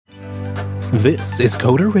This is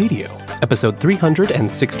Coder Radio, episode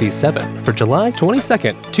 367 for July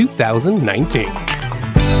 22nd, 2019.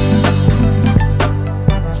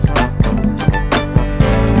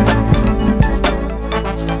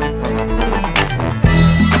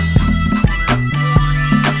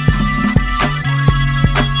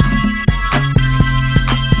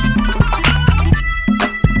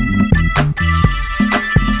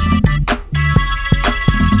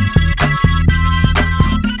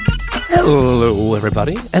 Hello,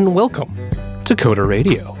 everybody, and welcome to Coder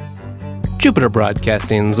Radio, Jupiter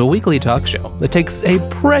Broadcasting's weekly talk show that takes a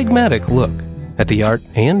pragmatic look at the art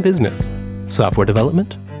and business, software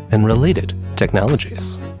development, and related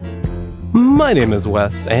technologies. My name is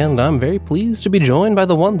Wes, and I'm very pleased to be joined by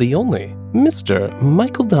the one, the only, Mr.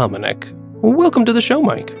 Michael Dominic. Welcome to the show,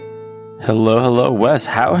 Mike. Hello, Wes.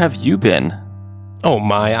 How have you been? Oh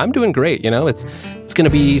my, I'm doing great. It's going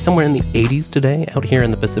to be somewhere in the 80s today out here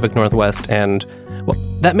in the Pacific Northwest, and, well,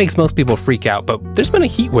 that makes most people freak out, but there's been a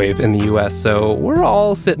heat wave in the U.S., so we're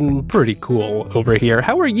all sitting pretty cool over here.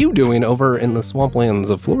 How are you doing over in the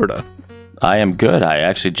swamplands of Florida? I am good. I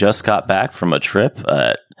actually just got back from a trip.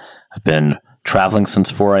 I've been traveling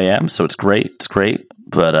since 4 a.m., so it's great.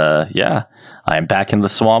 But, yeah, I am back in the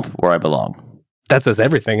swamp where I belong. That says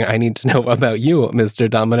everything I need to know about you, Mr.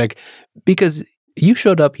 Dominic, because you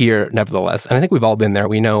showed up here nevertheless, and I think we've all been there.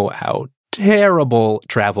 We know how terrible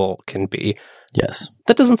travel can be. Yes.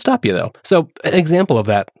 That doesn't stop you, though. So, an example of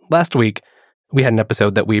that, last week, we had an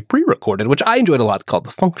episode that we pre-recorded, which I enjoyed a lot, called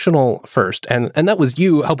The Functional First, and that was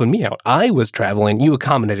you helping me out. I was traveling, you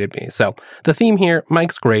accommodated me. So, the theme here,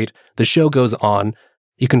 Mike's great, the show goes on.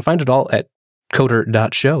 You can find it all at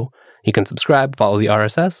coder.show. You can subscribe, follow the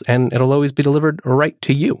RSS, and it'll always be delivered right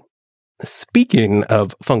to you. Speaking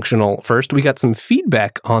of Functional First, we got some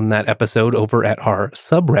feedback on that episode over at our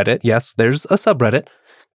subreddit. Yes, there's a subreddit.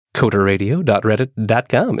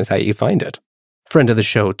 coderradio.reddit.com is how you find it. Friend of the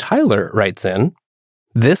show, Tyler, writes in,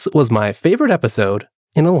 "This was my favorite episode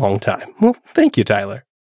in a long time." Well, thank you, Tyler.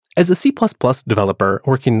 As a C++ developer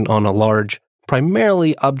working on a large,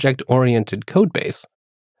 primarily object-oriented codebase,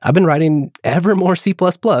 I've been writing ever more C++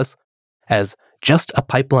 as just a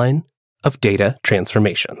pipeline of data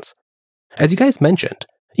transformations. As you guys mentioned,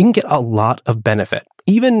 you can get a lot of benefit,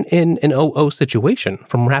 even in an OO situation,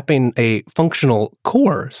 from wrapping a functional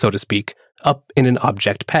core, so to speak, up in an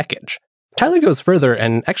object package. Tyler goes further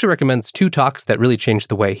and actually recommends 2 talks that really changed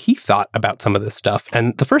the way he thought about some of this stuff.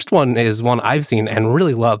 And the first one is one I've seen and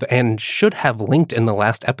really love and should have linked in the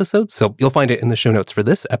last episode, so you'll find it in the show notes for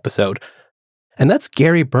this episode. And that's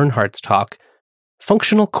Gary Bernhardt's talk,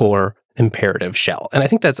 Functional Core Imperative Shell. And I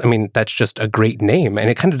think that's just a great name, and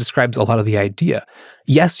it kind of describes a lot of the idea.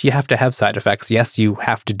 Yes, you have to have side effects. Yes, you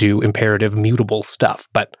have to do imperative, mutable stuff,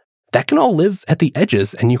 but that can all live at the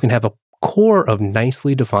edges, and you can have a core of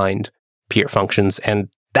nicely defined peer functions, and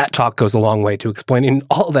that talk goes a long way to explaining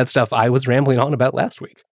all of that stuff I was rambling on about last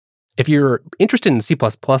week. If you're interested in C++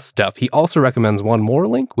 stuff, he also recommends one more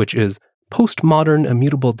link, which is Postmodern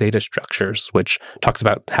Immutable Data Structures, which talks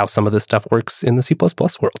about how some of this stuff works in the C++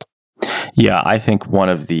 world. Yeah, I think one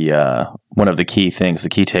of the key things, the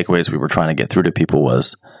key takeaways we were trying to get through to people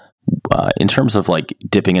was, in terms of like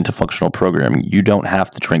dipping into functional programming, you don't have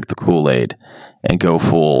to drink the Kool-Aid and go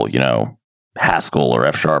full, Haskell or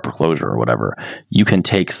F# or Clojure or whatever. You can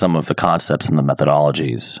take some of the concepts and the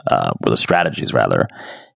methodologies, or the strategies rather,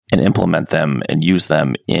 and implement them and use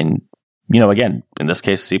them in, again, in this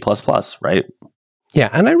case, C++, right? Yeah,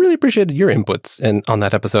 and I really appreciated your inputs on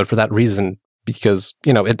that episode for that reason. Because,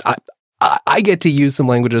 I get to use some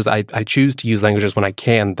languages. I choose to use languages when I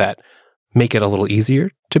can that make it a little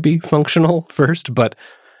easier to be functional first. But,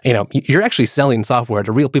 you're actually selling software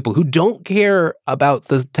to real people who don't care about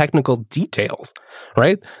the technical details,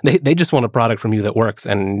 right? They just want a product from you that works.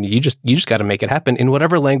 And you just got to make it happen in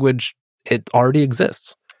whatever language it already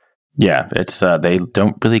exists. Yeah, it's they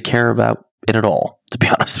don't really care about it at all, to be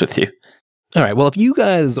honest with you. All right, well, if you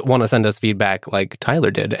guys want to send us feedback like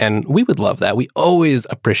Tyler did, and we would love that. We always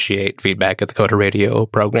appreciate feedback at the Coder Radio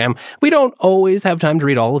program. We don't always have time to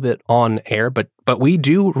read all of it on air, but we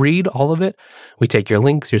do read all of it. We take your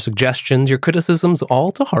links, your suggestions, your criticisms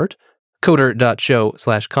all to heart.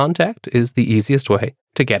 Coder.show/contact is the easiest way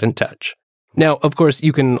to get in touch. Now, of course,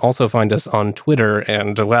 you can also find us on Twitter,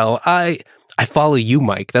 and, well, I follow you,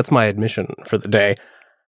 Mike. That's my admission for the day.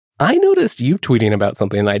 I noticed you tweeting about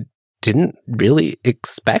something I didn't really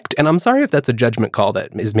expect, and I'm sorry if that's a judgment call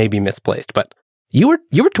that is maybe misplaced, but you were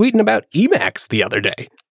tweeting about Emacs the other day.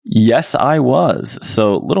 Yes, I was.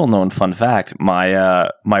 So, little known fun fact, my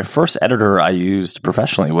first editor I used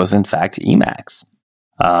professionally was in fact Emacs.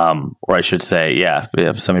 or I should say,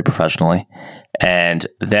 semi-professionally. And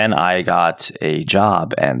then I got a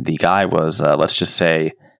job, and the guy was, let's just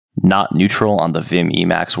say, not neutral on the Vim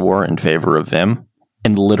Emacs war in favor of Vim,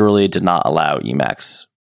 and literally did not allow Emacs.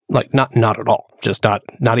 Like not at all, just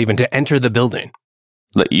not even to enter the building.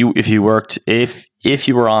 Like if you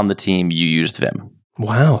were on the team, you used Vim.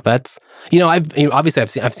 Wow, that's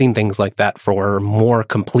obviously I've seen things like that for more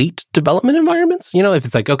complete development environments. If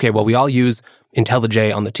it's like, okay, well, we all use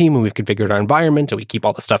IntelliJ on the team and we've configured our environment and we keep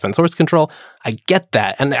all the stuff in source control. I get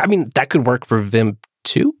that, and I mean that could work for Vim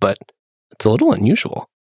too, but it's a little unusual.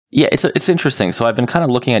 Yeah, it's interesting. So I've been kind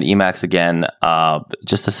of looking at Emacs again,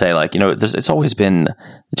 just to say, like, it's always been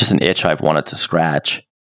just an itch I've wanted to scratch.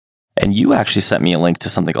 And you actually sent me a link to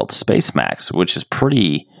something called Spacemacs, which is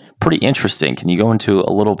pretty interesting. Can you go into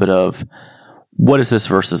a little bit of what is this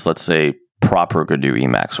versus, let's say, proper GNU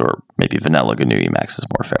Emacs, or maybe vanilla GNU Emacs is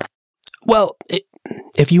more fair? Well,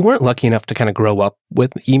 if you weren't lucky enough to kind of grow up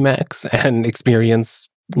with Emacs and experience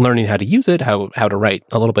learning how to use it, how to write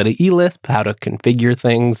a little bit of eLisp, how to configure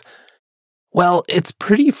things, well, it's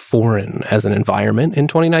pretty foreign as an environment in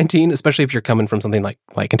 2019, especially if you're coming from something like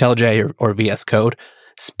IntelliJ or VS Code.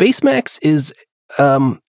 Spacemacs is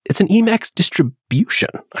it's an Emacs distribution,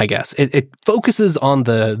 I guess. It focuses on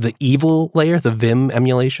the evil layer, the Vim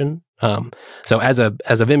emulation. So as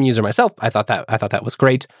a Vim user myself, I thought that was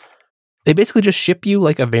great. They basically just ship you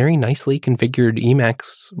like a very nicely configured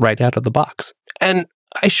Emacs right out of the box. And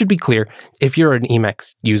I should be clear, if you're an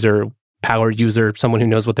Emacs user, power user, someone who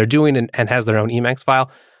knows what they're doing and has their own Emacs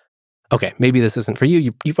file, okay, maybe this isn't for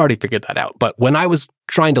you. You've already figured that out. But when I was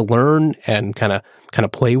trying to learn and kind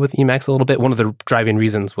of play with Emacs a little bit, one of the driving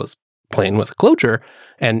reasons was playing with Clojure,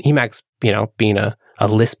 and Emacs, being a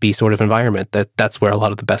Lispy sort of environment, that's where a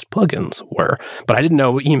lot of the best plugins were. But I didn't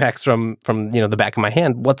know Emacs from the back of my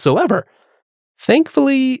hand whatsoever.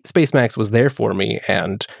 Thankfully, Spacemacs was there for me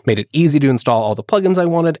and made it easy to install all the plugins I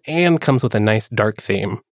wanted, and comes with a nice dark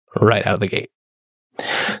theme right out of the gate.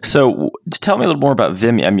 So tell me a little more about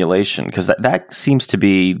Vim emulation, because that seems to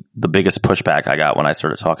be the biggest pushback I got when I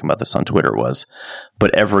started talking about this on Twitter was,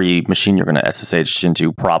 but every machine you're going to SSH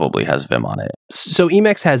into probably has Vim on it. So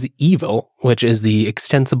Emacs has Evil, which is the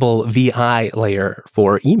extensible VI layer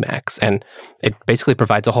for Emacs, and it basically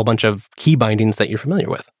provides a whole bunch of key bindings that you're familiar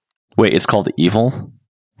with. Wait, it's called Evil?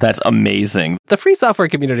 That's amazing. The free software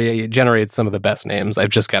community generates some of the best names, I've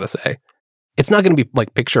just got to say. It's not going to be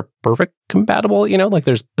like picture perfect compatible, like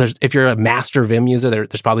there's if you're a master Vim user,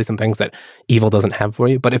 there's probably some things that Evil doesn't have for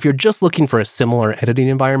you. But if you're just looking for a similar editing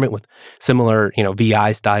environment with similar,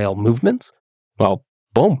 VI style movements, well,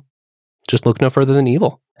 boom, just look no further than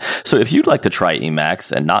Evil. So if you'd like to try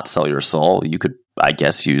Emacs and not sell your soul, you could, I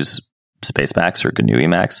guess, use Spacemacs or GNU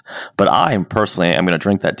Emacs. But I personally am going to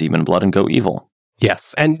drink that demon blood and go Evil.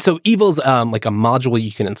 Yes. And so Evil's like a module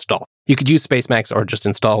you can install. You could use Spacemacs or just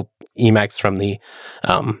install Emacs from the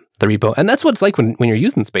repo. And that's what it's like when you're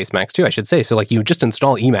using Spacemacs too, I should say. So like you just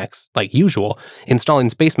install Emacs like usual. Installing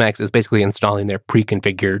Spacemacs is basically installing their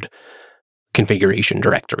pre-configured configuration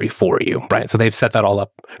directory for you, right? So they've set that all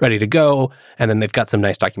up ready to go. And then they've got some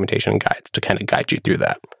nice documentation and guides to kind of guide you through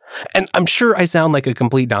that. And I'm sure I sound like a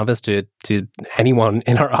complete novice to anyone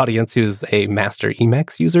in our audience who's a master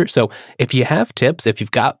Emacs user. So if you have tips, if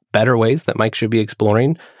you've got better ways that Mike should be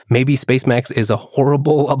exploring, maybe Spacemacs is a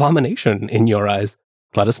horrible abomination in your eyes,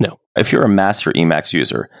 let us know. If you're a master Emacs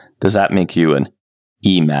user, does that make you an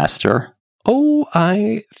E-master? Oh,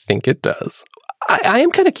 I think it does. I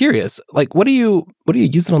am kind of curious. Like, what are you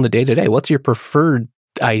using on the day-to-day? What's your preferred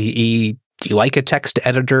IDE? Do you like a text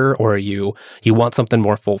editor, or you want something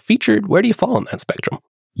more full-featured? Where do you fall on that spectrum?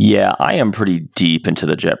 Yeah, I am pretty deep into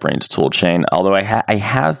the JetBrains toolchain, although I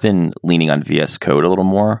have been leaning on VS Code a little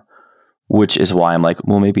more, which is why I'm like,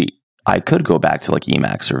 well, maybe I could go back to like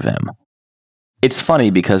Emacs or Vim. It's funny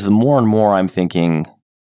because the more and more I'm thinking,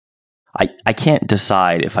 I can't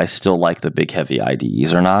decide if I still like the big heavy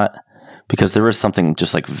IDEs or not, because there is something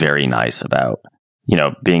just like very nice about,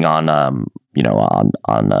 being on a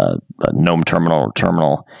GNOME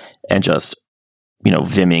terminal and just,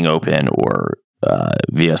 Vimming open or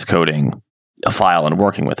VS Coding a file and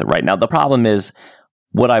working with it right now. The problem is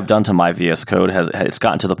what I've done to my VS Code it's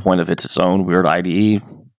gotten to the point of it's own weird IDE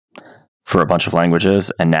for a bunch of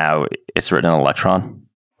languages, and now it's written in Electron.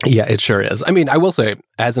 Yeah, it sure is. I mean, I will say,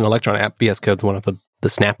 as an Electron app, VS Code's one of the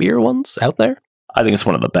snappier ones out there. I think it's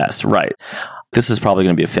one of the best, right? This is probably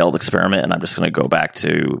going to be a failed experiment, and I'm just going to go back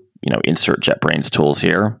to, insert JetBrains tools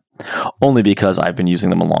here, only because I've been using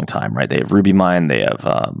them a long time, right? They have RubyMine, they have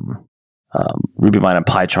RubyMine and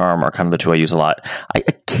PyCharm are kind of the two I use a lot. I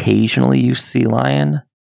occasionally use CLion,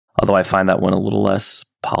 although I find that one a little less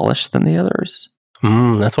polished than the others.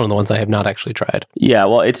 That's one of the ones I have not actually tried. Yeah,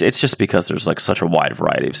 well, it's just because there's like such a wide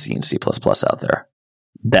variety of C and C++ out there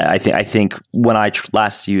that I think when I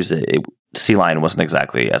last used it, C-Line wasn't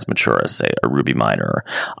exactly as mature as, say, a RubyMine or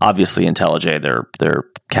obviously IntelliJ, their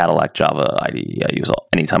Cadillac Java IDE I use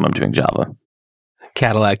anytime I'm doing Java.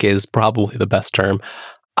 Cadillac is probably the best term.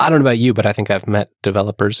 I don't know about you, but I think I've met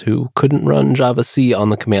developers who couldn't run Java C on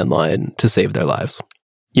the command line to save their lives.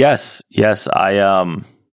 Yes.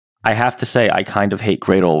 I have to say I kind of hate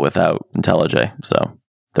Gradle without IntelliJ, so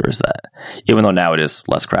there is that. Even though now it is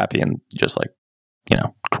less crappy and just like,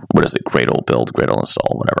 what is it? Gradle build, Gradle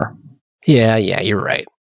install, whatever. Yeah, you're right.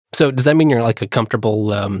 So does that mean you're like a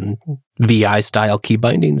comfortable VI style key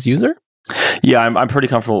bindings user? Yeah, I'm pretty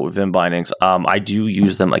comfortable with Vim bindings. I do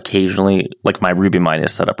use them occasionally. Like my RubyMine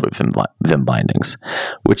is set up with Vim bindings,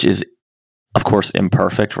 which is, of course,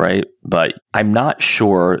 imperfect, right? But I'm not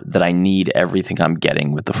sure that I need everything I'm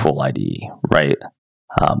getting with the full IDE, right?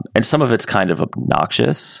 And some of it's kind of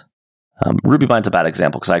obnoxious. RubyMine's a bad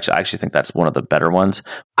example because I actually think that's one of the better ones.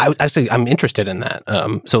 I'm interested in that.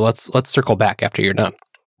 So let's circle back after you're done.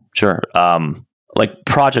 Sure. Like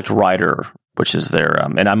Project Rider, which is their,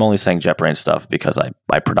 and I'm only saying JetBrains stuff because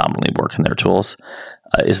I predominantly work in their tools,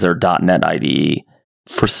 is their .NET IDE.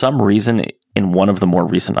 For some reason, in one of the more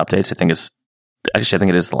recent updates, I think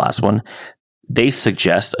it is the last one, they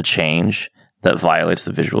suggest a change that violates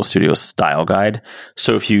the Visual Studio style guide.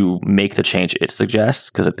 So if you make the change it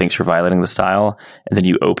suggests, because it thinks you're violating the style, and then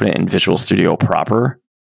you open it in Visual Studio proper,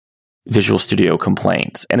 Visual Studio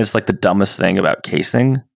complains. And it's like the dumbest thing about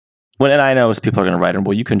casing. And I know people are going to write in,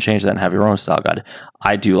 well, you can change that and have your own style guide.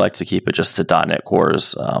 I do like to keep it just to .NET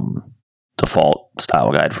Core's default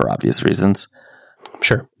style guide for obvious reasons.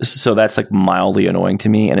 Sure. So that's like mildly annoying to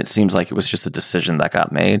me, and it seems like it was just a decision that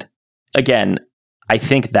got made. Again, I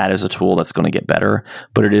think that is a tool that's going to get better,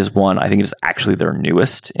 but it is one, I think it is actually their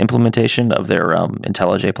newest implementation of their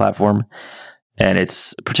IntelliJ platform. And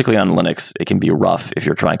it's particularly on Linux, it can be rough if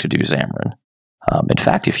you're trying to do Xamarin. In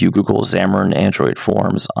fact, if you Google Xamarin Android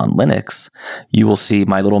forums on Linux, you will see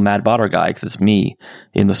my little mad botter guy, because it's me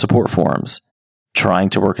in the support forums trying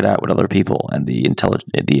to work it out with other people and the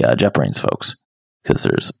JetBrains folks, because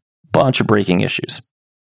there's a bunch of breaking issues.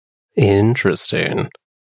 Interesting.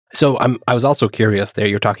 So I was also curious there,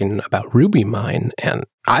 you're talking about RubyMine, and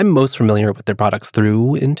I'm most familiar with their products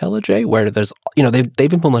through IntelliJ, where there's,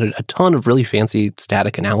 they've implemented a ton of really fancy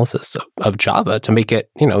static analysis of Java to make it,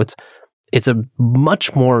 it's a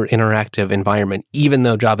much more interactive environment, even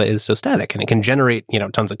though Java is so static, and it can generate,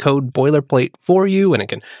 tons of code boilerplate for you, and it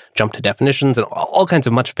can jump to definitions and all kinds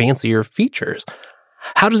of much fancier features.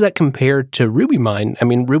 How does that compare to RubyMine? I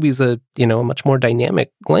mean, Ruby's a much more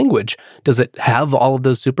dynamic language. Does it have all of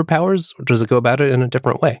those superpowers, or does it go about it in a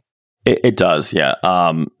different way? It does, yeah.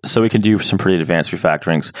 So we can do some pretty advanced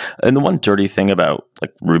refactorings. And the one dirty thing about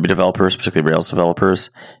like Ruby developers, particularly Rails developers,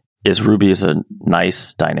 is Ruby is a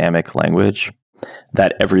nice dynamic language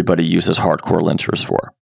that everybody uses hardcore linters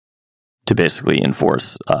for to basically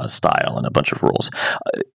enforce style and a bunch of rules.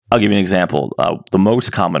 I'll give you an example. The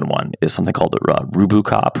most common one is something called the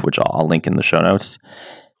Rubocop, which I'll link in the show notes.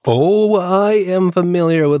 Oh, I am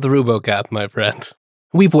familiar with Rubocop, my friend.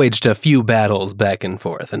 We've waged a few battles back and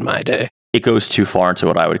forth in my day. It goes too far into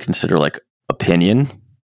what I would consider like opinion,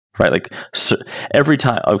 right? Like so every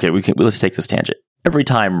time, let's take this tangent. Every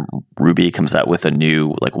time Ruby comes out with a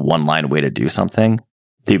new like one-line way to do something,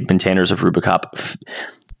 the maintainers of Rubocop,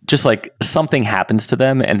 just like something happens to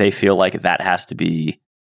them and they feel like that has to be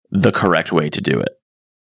the correct way to do it.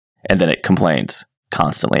 And then it complains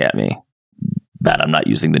constantly at me that I'm not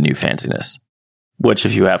using the new fanciness. Which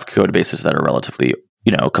if you have code bases that are relatively,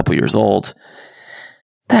 a couple years old,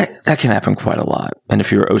 that can happen quite a lot. And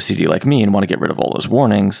if you're OCD like me and want to get rid of all those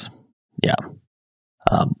warnings, yeah.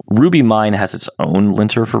 RubyMine has its own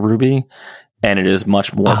linter for Ruby, and it is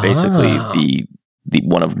much more basically the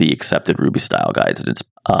one of the accepted Ruby style guides. And it's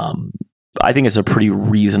I think it's a pretty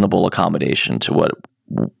reasonable accommodation to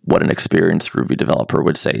what an experienced Ruby developer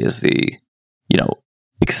would say is the,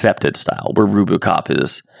 accepted style, where Rubocop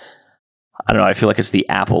is, I don't know, I feel like it's the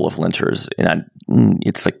Apple of linters, and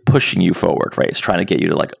it's like pushing you forward, right? It's trying to get you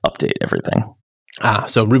to like update everything.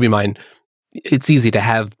 So RubyMine, it's easy to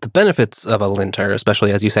have the benefits of a linter,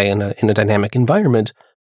 especially as you say in a dynamic environment,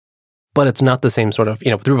 but it's not the same sort of,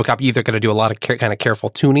 with Rubocop, you either got to do a lot of kind of careful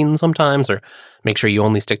tuning sometimes, or make sure you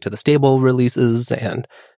only stick to the stable releases, and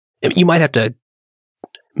you might have to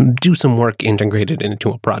do some work integrated into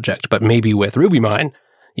a project. But maybe with RubyMine,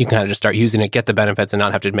 you can kind of just start using it, get the benefits, and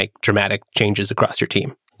not have to make dramatic changes across your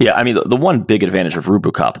team. Yeah, I mean, the one big advantage of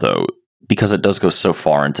Rubocop, though, because it does go so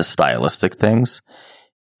far into stylistic things,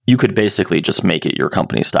 you could basically just make it your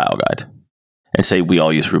company style guide and say, we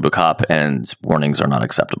all use Rubocop and warnings are not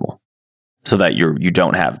acceptable, so that you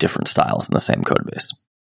don't have different styles in the same code base.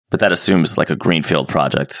 But that assumes like a greenfield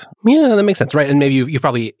project. Yeah, that makes sense, right? And maybe you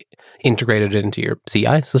probably integrated it into your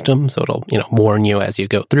CI system, so it'll warn you as you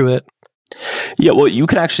go through it. Yeah, well, you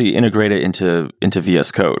can actually integrate it into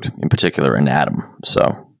VS Code, in particular in Atom. So,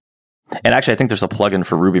 and actually, I think there's a plugin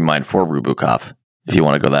for RubyMine for Rubocop if you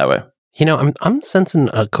want to go that way. I'm sensing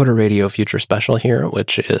a Coder Radio Future special here,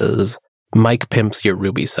 which is Mike pimps your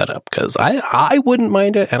Ruby setup, because I wouldn't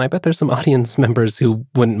mind it, and I bet there's some audience members who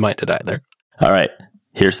wouldn't mind it either. All right,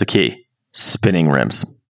 here's the key: spinning rims.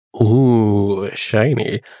 Ooh,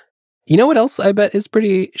 shiny. You know what else I bet is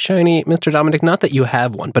pretty shiny, Mr. Dominic? Not that you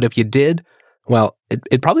have one, but if you did, well,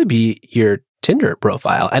 it'd probably be your Tinder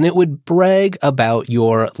profile, and it would brag about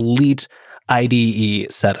your Leet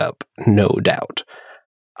IDE setup, no doubt.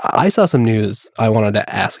 I saw some news I wanted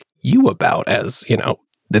to ask you about as,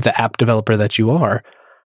 the app developer that you are.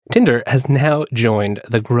 Tinder has now joined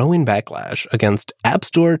the growing backlash against App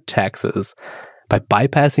Store taxes by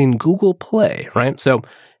bypassing Google Play, right? So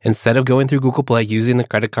instead of going through Google Play, using the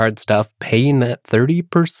credit card stuff, paying that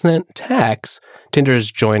 30% tax, Tinder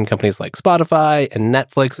has joined companies like Spotify and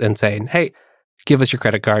Netflix and saying, hey, give us your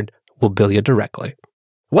credit card, we'll bill you directly.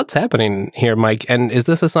 What's happening here, Mike? And is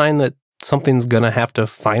this a sign that something's going to have to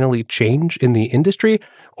finally change in the industry?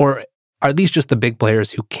 Or are these just the big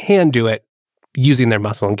players who can do it, using their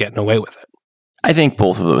muscle and getting away with it? I think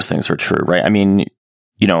both of those things are true, right? I mean,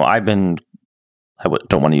 I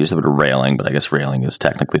don't want to use the word railing, but I guess railing is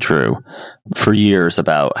technically true, for years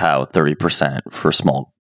about how 30% for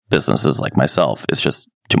small businesses like myself is just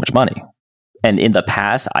too much money. And in the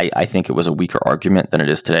past, I think it was a weaker argument than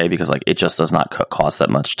it is today, because it just does not cost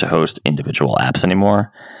that much to host individual apps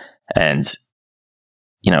anymore. And,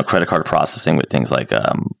 credit card processing with things like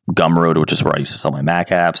Gumroad, which is where I used to sell my Mac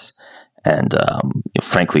apps. And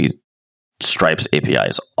frankly, Stripe's API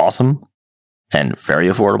is awesome and very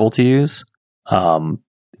affordable to use.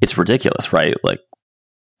 It's ridiculous, right? Like,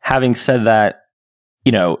 having said that,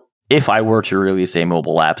 if I were to release a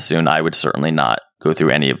mobile app soon, I would certainly not go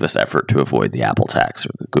through any of this effort to avoid the Apple tax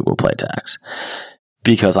or the Google Play tax,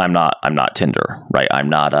 because I'm not Tinder, right? I'm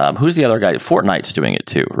not, who's the other guy? Fortnite's doing it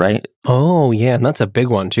too, right? Oh yeah. And that's a big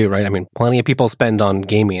one too, right? I mean, plenty of people spend on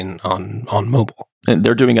gaming on mobile. And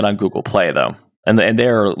they're doing it on Google Play though. And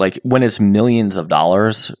they're like, when it's millions of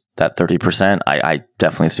dollars, that 30%, I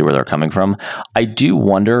definitely see where they're coming from. I do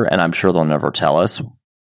wonder, and I'm sure they'll never tell us,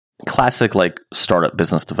 classic like startup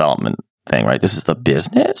business development thing, right? This is the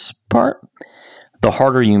business part. The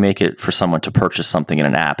harder you make it for someone to purchase something in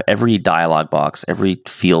an app, every dialog box, every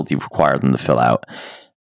field you require them to fill out,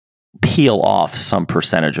 peel off some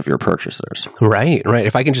percentage of your purchasers. Right.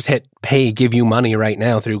 If I can just hit pay, give you money right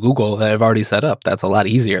now through Google that I've already set up, that's a lot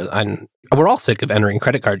easier. And we're all sick of entering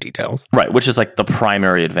credit card details. Right, which is like the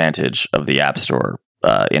primary advantage of the App Store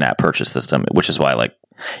in-app purchase system, which is why, like,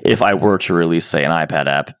 if I were to release, say, an iPad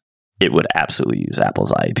app, it would absolutely use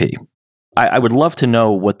Apple's IAP. I would love to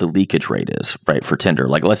know what the leakage rate is, right, for Tinder.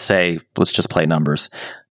 Like, let's just play numbers.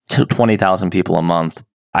 20,000 people a month.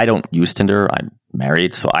 I don't use Tinder. I'm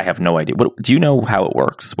married, so I have no idea. Do you know how it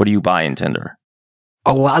works? What do you buy in Tinder?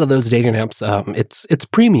 A lot of those dating apps, it's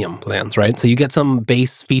premium plans, right? So you get some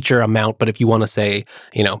base feature amount, but if you want to say,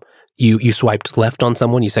 you swiped left on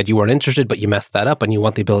someone, you said you weren't interested, but you messed that up and you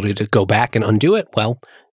want the ability to go back and undo it, well,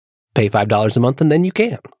 pay $5 a month and then you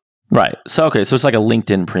can. Right. So it's like a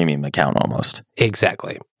LinkedIn premium account almost.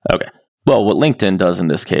 Exactly. Okay. Well, what LinkedIn does in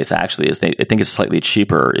this case actually is I think it's slightly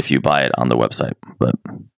cheaper if you buy it on the website, but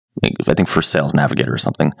I think for Sales Navigator or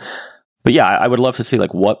something. But yeah, I would love to see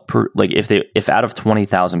like if out of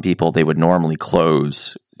 20,000 people they would normally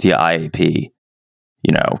close via IAP,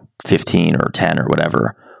 15 or 10 or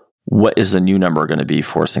whatever, what is the new number going to be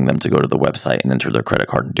forcing them to go to the website and enter their credit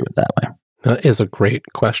card and do it that way? That is a great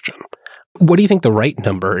question. What do you think the right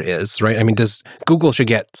number is, right? I mean, does Google should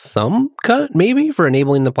get some cut maybe for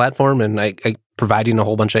enabling the platform and providing a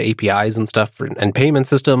whole bunch of APIs and stuff and payment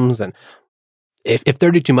systems? And if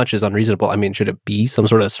 30 too much is unreasonable, I mean, should it be some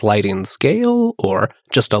sort of sliding scale or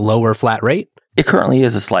just a lower flat rate? It currently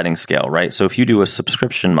is a sliding scale, right? So if you do a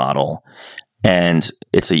subscription model and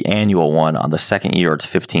it's the annual one, on the second year, it's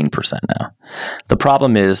 15% now. The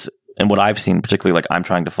problem is, and what I've seen, particularly like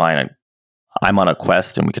I'm on a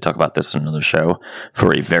quest, and we could talk about this in another show,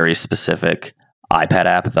 for a very specific iPad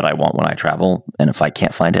app that I want when I travel. And if I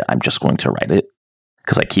can't find it, I'm just going to write it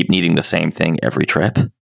because I keep needing the same thing every trip.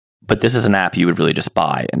 But this is an app you would really just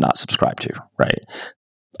buy and not subscribe to, right?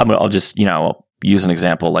 I'll just, use an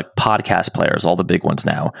example, like podcast players, all the big ones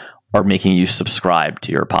now, are making you subscribe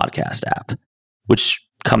to your podcast app, which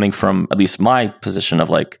coming from at least my position of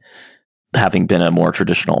like having been a more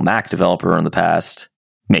traditional Mac developer in the past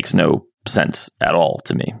makes no sense at all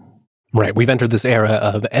to me. Right. We've entered this era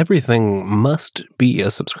of everything must be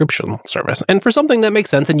a subscription service. And for something that makes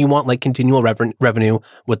sense and you want like continual revenue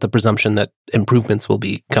with the presumption that improvements will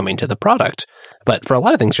be coming to the product. But for a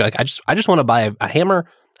lot of things, you're like, I just want to buy a hammer.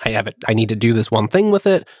 I have it. I need to do this one thing with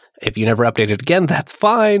it. If you never update it again, that's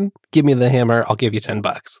fine. Give me the hammer. I'll give you $10.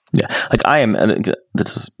 Yeah. Like I am,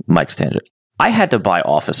 this is Mike's tangent. I had to buy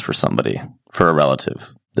Office for somebody, for a relative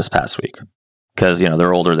this past week. Because,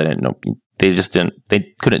 they're older. They didn't know.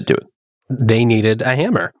 They couldn't do it. They needed a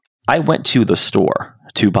hammer. I went to the store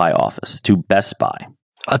to buy Office, to Best Buy.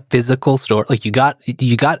 A physical store. Like you got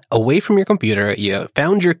away from your computer, you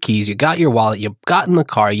found your keys, you got your wallet, you got in the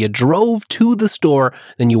car, you drove to the store,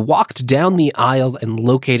 then you walked down the aisle and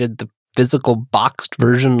located the physical boxed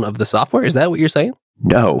version of the software. Is that what you're saying?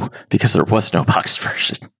 No, because there was no boxed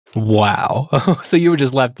version. Wow. So you were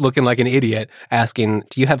just left looking like an idiot asking,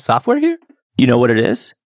 do you have software here? You know what it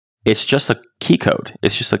is? It's just a key code.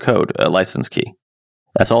 It's just a code, a license key.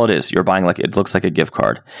 That's all it is. You're buying it looks like a gift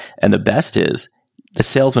card. And the best is the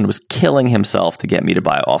salesman was killing himself to get me to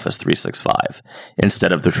buy Office 365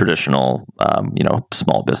 instead of the traditional,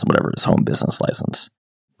 small business, whatever it is, home business license.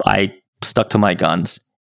 I stuck to my guns.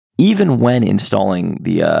 Even when installing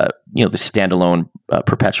the standalone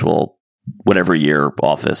perpetual whatever year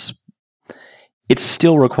Office, it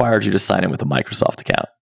still required you to sign in with a Microsoft account.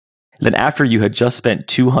 Then after you had just spent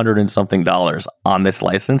 $200 and something on this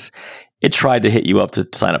license, it tried to hit you up to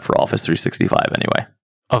sign up for Office 365 anyway.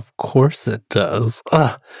 Of course it does.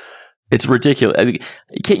 It's ridiculous.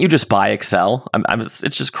 Can't you just buy Excel?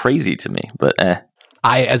 It's just crazy to me, but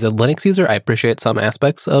I, as a Linux user, I appreciate some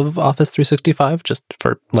aspects of Office 365 just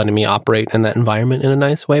for letting me operate in that environment in a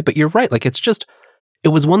nice way. But you're right. Like, it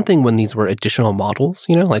was one thing when these were additional models,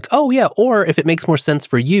 like, oh yeah, or if it makes more sense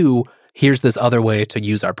for you, here's this other way to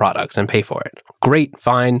use our products and pay for it. Great,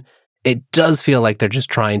 fine. It does feel like they're just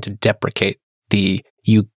trying to deprecate the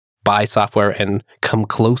you buy software and come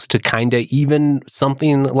close to kind of even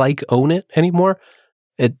something like own it anymore.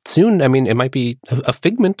 It might be a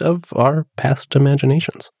figment of our past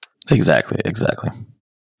imaginations. Exactly.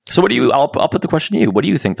 So I'll put the question to you. What do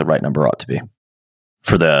you think the right number ought to be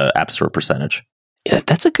for the App Store percentage? Yeah,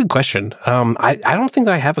 that's a good question. I don't think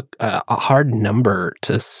that I have a hard number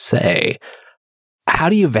to say. How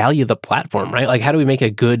do you value the platform, right? Like, how do we make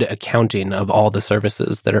a good accounting of all the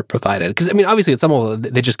services that are provided? Because, obviously, it's someone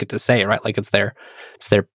they just get to say, right? Like, it's their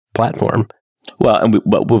platform. Well, and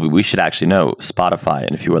we should actually know Spotify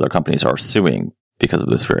and a few other companies are suing because of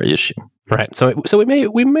this very issue. Right. So we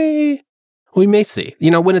may see.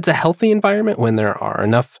 When it's a healthy environment, when there are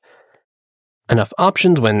enough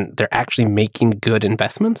options, when they're actually making good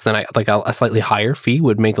investments, then a slightly higher fee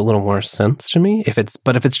would make a little more sense to me. If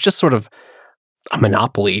it's just sort of a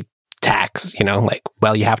monopoly tax, you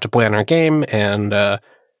have to play on our game and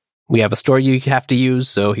we have a store you have to use,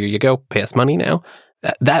 so here you go, pay us money now.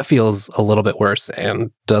 That feels a little bit worse and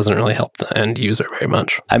doesn't really help the end user very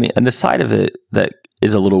much. And the side of it that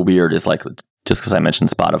is a little weird is like, just because I mentioned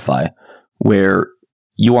Spotify, where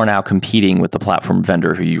you are now competing with the platform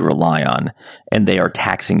vendor who you rely on, and they are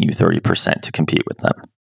taxing you 30% to compete with them.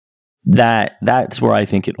 That's where I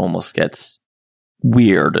think it almost gets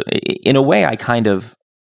weird. In a way, I kind of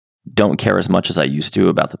don't care as much as I used to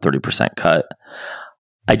about the 30% cut.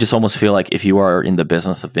 I just almost feel like if you are in the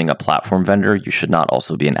business of being a platform vendor, you should not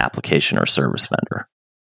also be an application or service vendor,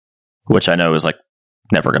 which I know is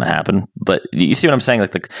never going to happen. But you see what I'm saying?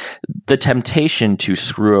 Like the temptation to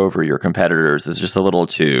screw over your competitors is just a little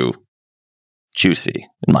too juicy,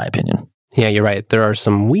 in my opinion. Yeah, you're right. There are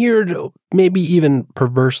some weird, maybe even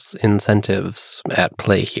perverse incentives at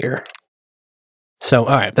play here. So,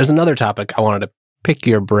 all right, there's another topic I wanted to pick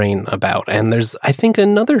your brain about, and there's, I think,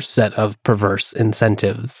 another set of perverse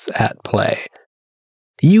incentives at play.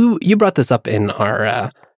 You brought this up in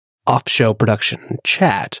our off-show production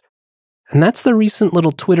chat, and that's the recent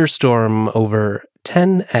little Twitter storm over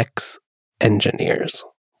 10x engineers.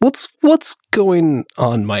 What's going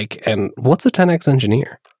on, Mike, and what's a 10x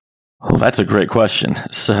engineer? Oh, that's a great question.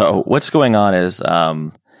 So what's going on is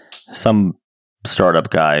some startup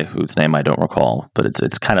guy whose name I don't recall, but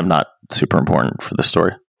it's kind of not super important for the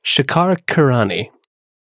story. Shekhar Khurana.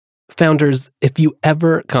 Founders, if you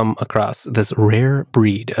ever come across this rare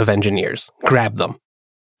breed of engineers, grab them.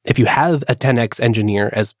 If you have a 10x engineer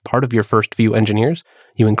as part of your first few engineers,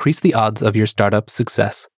 you increase the odds of your startup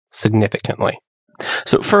success significantly.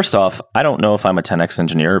 So first off, I don't know if I'm a 10x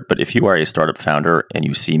engineer, but if you are a startup founder and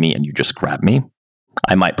you see me and you just grab me,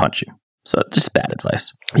 I might punch you. So just bad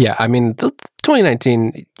advice. Yeah, I mean,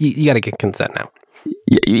 2019, you got to get consent now.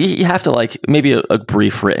 You have to maybe a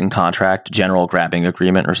brief written contract, general grabbing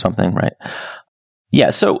agreement or something, right?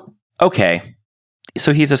 Yeah, so, okay.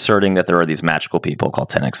 So he's asserting that there are these magical people called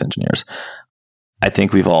 10x engineers. I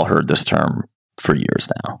think we've all heard this term for years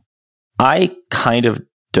now. I kind of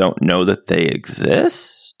don't know that they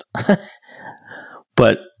exist,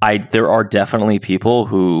 but there are definitely people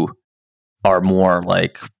who are more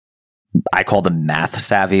I call them math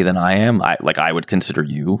savvy than I am. I would consider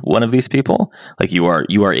you one of these people. You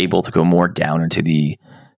are able to go more down into the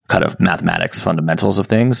kind of mathematics fundamentals of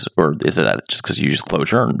things, or is it just because you use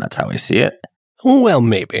Clojure and that's how I see it? Well,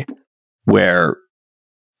 maybe. Where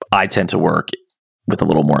I tend to work with a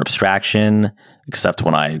little more abstraction, except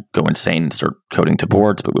when I go insane and start coding to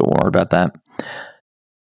boards, but we won't worry about that.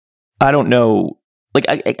 I don't know.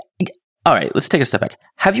 All right, let's take a step back.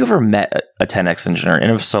 Have you ever met a 10x engineer?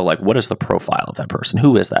 And if so, what is the profile of that person?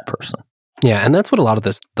 Who is that person? Yeah, and that's what a lot of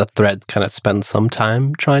the thread kind of spends some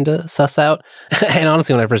time trying to suss out. And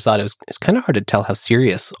honestly, when I first saw it, it's kind of hard to tell how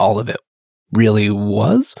serious all of it really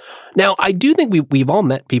was. Now, I do think we've all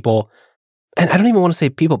met people, and I don't even want to say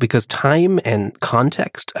people because time and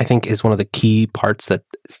context, I think, is one of the key parts that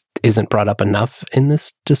isn't brought up enough in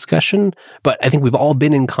this discussion. But I think we've all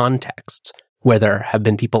been in contexts where there have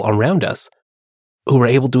been people around us who were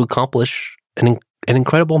able to accomplish an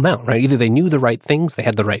incredible amount, right? Either they knew the right things, they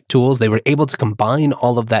had the right tools, they were able to combine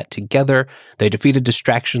all of that together, they defeated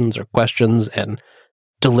distractions or questions and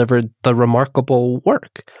delivered the remarkable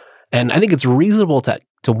work. And I think it's reasonable to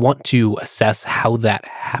want to assess how that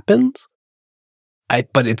happens,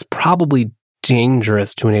 but it's probably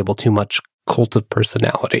dangerous to enable too much cult of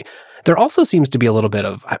personality. There also seems to be a little bit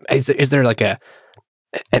of, is there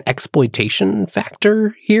an exploitation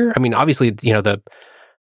factor here? I mean, obviously, the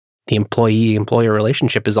employee-employer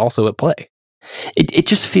relationship is also at play. It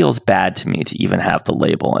just feels bad to me to even have the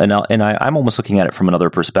label. And I'm almost looking at it from another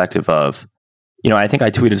perspective of, I think I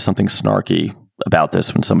tweeted something snarky about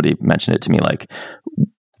this when somebody mentioned it to me,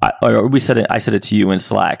 I said it to you in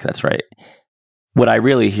Slack. That's right. What I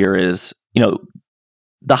really hear is,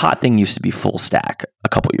 the hot thing used to be full stack a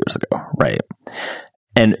couple years ago, right?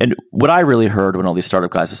 And what I really heard when all these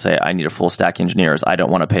startup guys would say, I need a full stack engineer, is I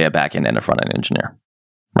don't want to pay a back end and a front end engineer,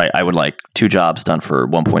 right? I would like 2 jobs done for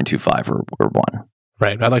 1.25 or 1.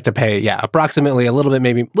 Right. I'd like to pay, approximately a little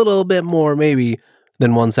bit more maybe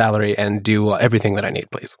than 1 salary and do everything that I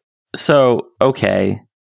need, please. So, okay.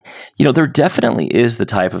 There definitely is the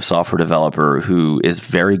type of software developer who is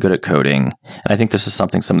very good at coding. And I think this is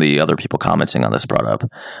something some of the other people commenting on this brought up,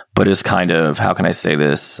 but is kind of, how can I say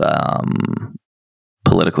this,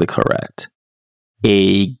 politically correct,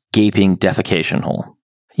 a gaping defecation hole.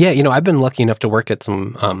 Yeah, I've been lucky enough to work at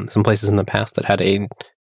some places in the past that had at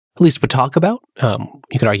least would talk about,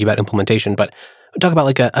 you could argue about implementation, but would talk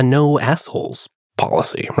about a no assholes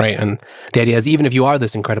policy, right? And the idea is even if you are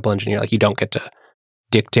this incredible engineer, you don't get to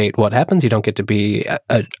dictate what happens, you don't get to be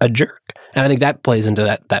a jerk. And I think that plays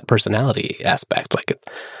into that personality aspect.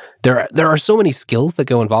 There are so many skills that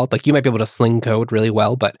go involved. You might be able to sling code really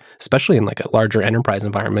well, but especially in a larger enterprise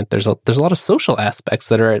environment, there's a lot of social aspects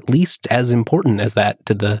that are at least as important as that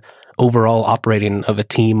to the overall operating of a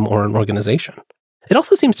team or an organization. It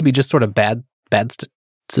also seems to be just sort of bad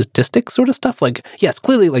statistics sort of stuff. Yes,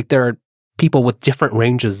 clearly there are people with different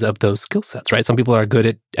ranges of those skill sets, right? Some people are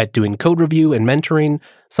good at doing code review and mentoring.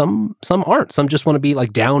 Some aren't. Some just want to be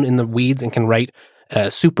down in the weeds and can write a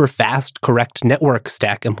super fast, correct network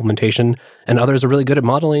stack implementation, and others are really good at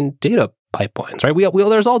modeling data pipelines, right?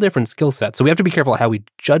 There's all different skill sets, so we have to be careful how we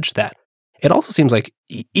judge that. It also seems like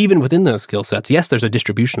even within those skill sets, yes, there's a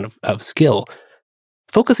distribution of skill.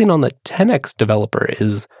 Focusing on the 10x developer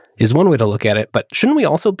is one way to look at it, but shouldn't we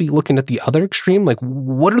also be looking at the other extreme?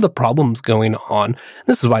 What are the problems going on?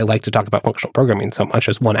 This is why I like to talk about functional programming so much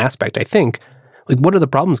as one aspect, I think. What are the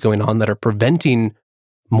problems going on that are preventing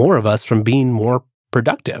more of us from being more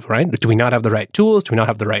productive, right? Do we not have the right tools? Do we not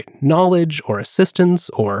have the right knowledge or assistance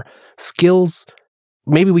or skills?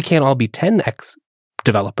 Maybe we can't all be 10x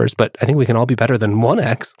developers, but I think we can all be better than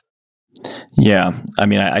 1x. Yeah. I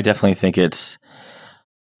mean, I definitely think it's,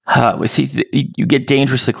 you get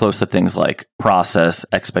dangerously close to things like process,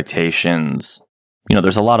 expectations.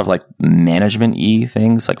 There's a lot of management-y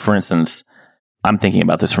things. For instance, I'm thinking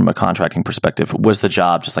about this from a contracting perspective. Was the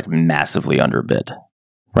job just massively underbid?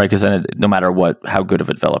 Right, because then no matter how good of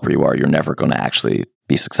a developer you are, you're never going to actually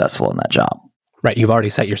be successful in that job. Right, you've already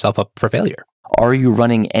set yourself up for failure. Are you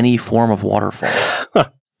running any form of waterfall?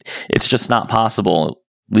 it's just not possible,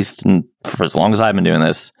 at least for as long as I've been doing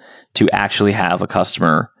this, to actually have a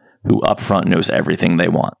customer who upfront knows everything they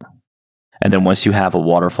want. And then once you have a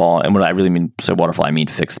waterfall, and what I really mean, so waterfall, I mean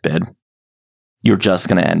fixed bid, you're just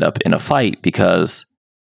going to end up in a fight because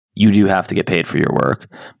you do have to get paid for your work,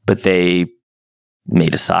 but they may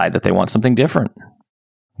decide that they want something different,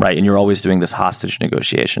 right? And you're always doing this hostage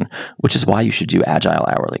negotiation, which is why you should do agile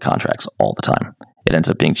hourly contracts all the time. It ends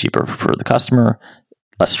up being cheaper for the customer,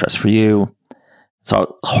 less stress for you. It's a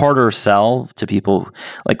harder sell to people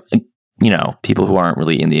people who aren't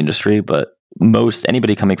really in the industry, but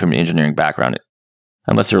anybody coming from an engineering background,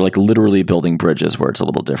 unless they're like literally building bridges where it's a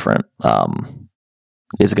little different,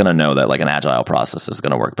 is going to know that like an agile process is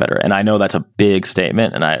going to work better. And I know that's a big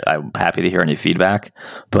statement, and I'm happy to hear any feedback.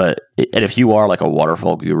 But if you are like a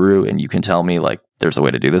waterfall guru and you can tell me like there's a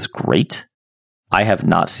way to do this, great. I have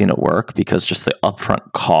not seen it work because just the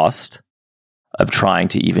upfront cost of trying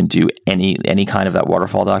to even do any kind of that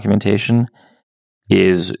waterfall documentation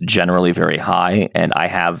is generally very high. And I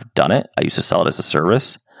have done it. I used to sell it as a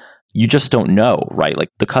service. You just don't know, right? Like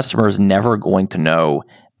the customer is never going to know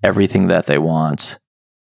everything that they want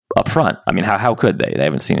up front. I mean, how could they? They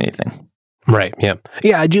haven't seen anything. Right. Yeah.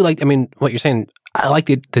 Yeah. I do like, what you're saying. I like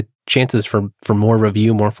the chances for more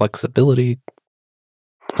review, more flexibility.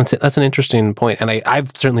 That's an interesting point. And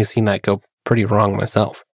I've certainly seen that go pretty wrong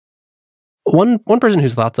myself. One person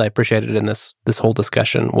whose thoughts I appreciated in this whole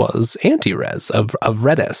discussion was Anti-Res of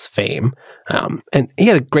Redis fame. And he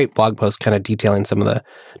had a great blog post kind of detailing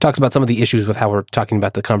talks about some of the issues with how we're talking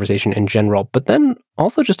about the conversation in general, but then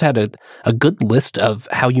also just had a good list of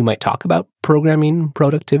how you might talk about programming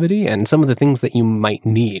productivity and some of the things that you might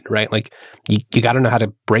need, right? Like you got to know how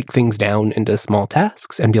to break things down into small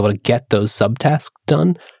tasks and be able to get those subtasks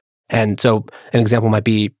done. And so an example might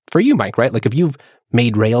be for you, Mike, right? Like if you've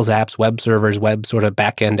made Rails apps, web servers, web sort of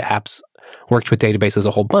backend apps, worked with databases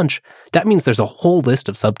a whole bunch, that means there's a whole list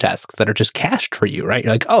of subtasks that are just cached for you, right?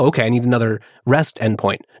 You're like, oh, okay, I need another REST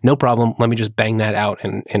endpoint. No problem. Let me just bang that out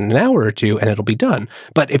in an hour or two and it'll be done.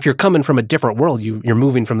 But if you're coming from a different world, you're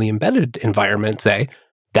moving from the embedded environment, say,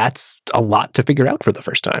 that's a lot to figure out for the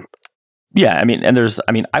first time. Yeah,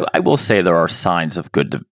 I will say there are signs of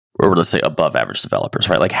good, or let's say above average developers,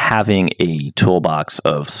 right? Like having a toolbox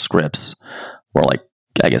of scripts, or like,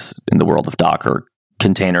 I guess in the world of Docker,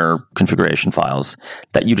 container configuration files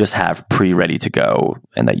that you just have pre-ready to go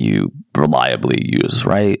and that you reliably use,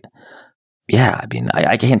 right? Yeah,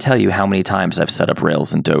 I can't tell you how many times I've set up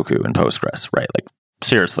Rails and Doku and Postgres, right? Like,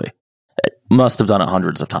 seriously. I must have done it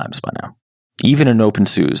hundreds of times by now. Even in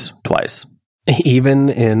OpenSUSE twice. Even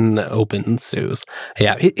in OpenSUSE.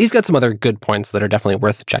 Yeah, he's got some other good points that are definitely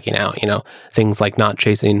worth checking out. Things like not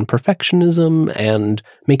chasing perfectionism and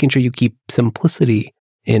making sure you keep simplicity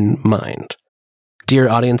in mind. Dear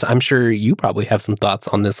audience, I'm sure you probably have some thoughts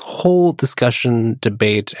on this whole discussion,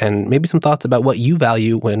 debate, and maybe some thoughts about what you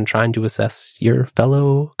value when trying to assess your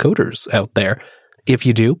fellow coders out there. If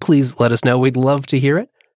you do, please let us know. We'd love to hear it.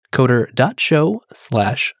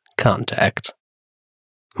 coder.show/contact.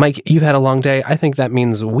 Mike, you've had a long day. I think that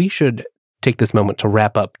means we should take this moment to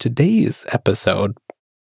wrap up today's episode.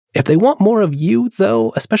 If they want more of you,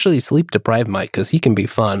 though, especially sleep-deprived Mike, because he can be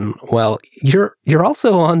fun, well, you're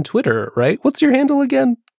also on Twitter, right? What's your handle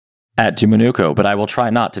again? @Dominuco, but I will try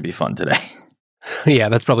not to be fun today. Yeah,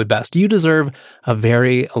 that's probably best. You deserve a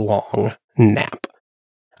very long nap.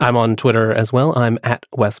 I'm on Twitter as well. I'm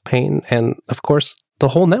 @Wes Payne, and of course, the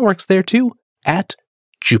whole network's there too,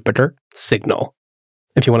 @JupyterSignal.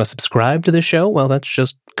 If you want to subscribe to the show, well, that's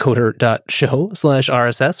just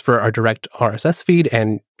coder.show/RSS for our direct RSS feed.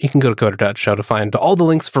 And you can go to coder.show to find all the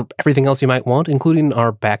links for everything else you might want, including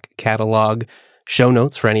our back catalog, show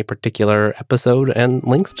notes for any particular episode, and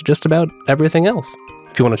links to just about everything else.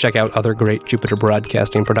 If you want to check out other great Jupiter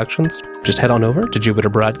Broadcasting productions, just head on over to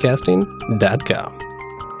jupiterbroadcasting.com.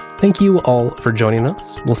 Thank you all for joining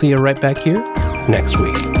us. We'll see you right back here next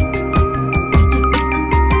week.